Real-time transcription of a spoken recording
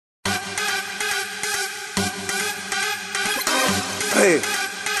Hey,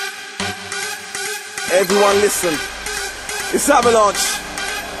 everyone listen, it's Avalanch.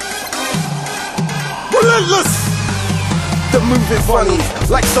 Relentless. They're moving funny,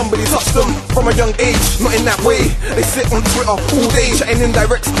 like somebody touched them from a young age. Not in that way, they sit on Twitter all day, chatting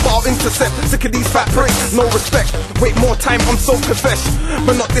indirects, but I'll intercept. Sick of these fat pricks, no respect. Wait more time, I'm so confessed,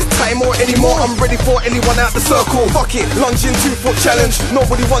 but not this time or anymore. I'm ready for anyone out the circle. Fuck it, lunging 2-foot challenge.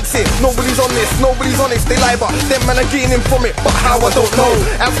 Nobody wants it, nobody's on this, nobody's honest. They lie, but them man are gaining from it. But how, I don't know.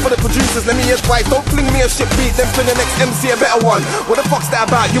 As for the producers, let me advise, don't fling me a shit beat, then for the next MC a better one. What the fuck's that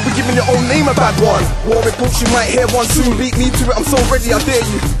about? You'll be giving your own name a bad one. War reports, you might hear one soon. Beat me to it, I'm so ready, I dare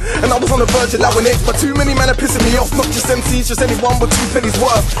you. And I was on the verge of allowing it, but too many men are pissing me off. Not just MCs, just anyone with 2 pennies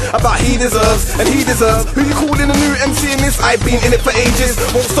worth. About he deserves, and he deserves. Who you calling a new MC in this? I've been in it for ages,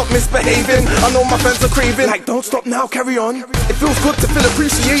 won't stop misbehaving. I know my fans are craving, like don't stop now, carry on. It feels good to feel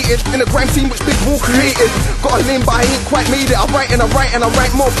appreciated in a grime scene which Big Wall created. Got a name but I ain't quite made it. I write and I write and I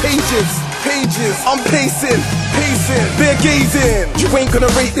write more pages. I'm pacing, they're gazing. You ain't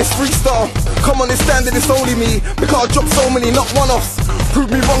gonna rate this freestyle. Come on, it's standard, it's only me, because I drop so many, not one-offs. Prove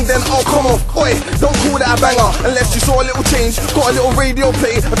me wrong, then I'll come off. Oi, don't call that a banger unless you saw a little change. Got a little radio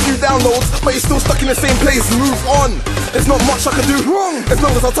play, a few downloads, but you're still stuck in the same place. Move on, there's not much I can do wrong. As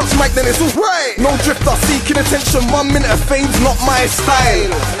long as I touch mic, then it's alright. No drifter, seeking attention, 1 minute of fame's not my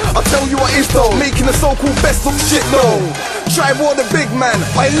style. I'll tell you what is though, making the so-called best look shit though. Try war the big man,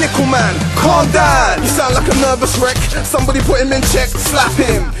 I little man, calm down. You sound like a nervous wreck, somebody put him in check, slap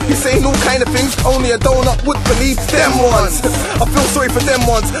him. He's saying all kind of things, only a donut would believe them ones. I feel sorry for them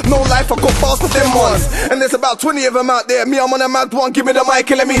ones, no life, I got bars for them ones. And there's about 20 of them out there, me I'm on a mad one, give me the mic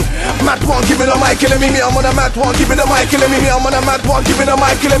and let me. Mad one, give me the mic and let me. Me I'm on a mad one, give me the mic and let me. Me I'm on a mad one, give me the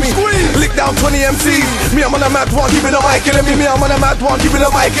mic and let me. Lick down 20 MCs, me I'm on a mad one, give me the mic and let me. Me I'm on a mad one, give me the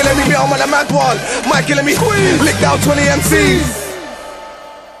mic and let me. Me I'm on a mad one, mic and let me. Lick down 20 MCs.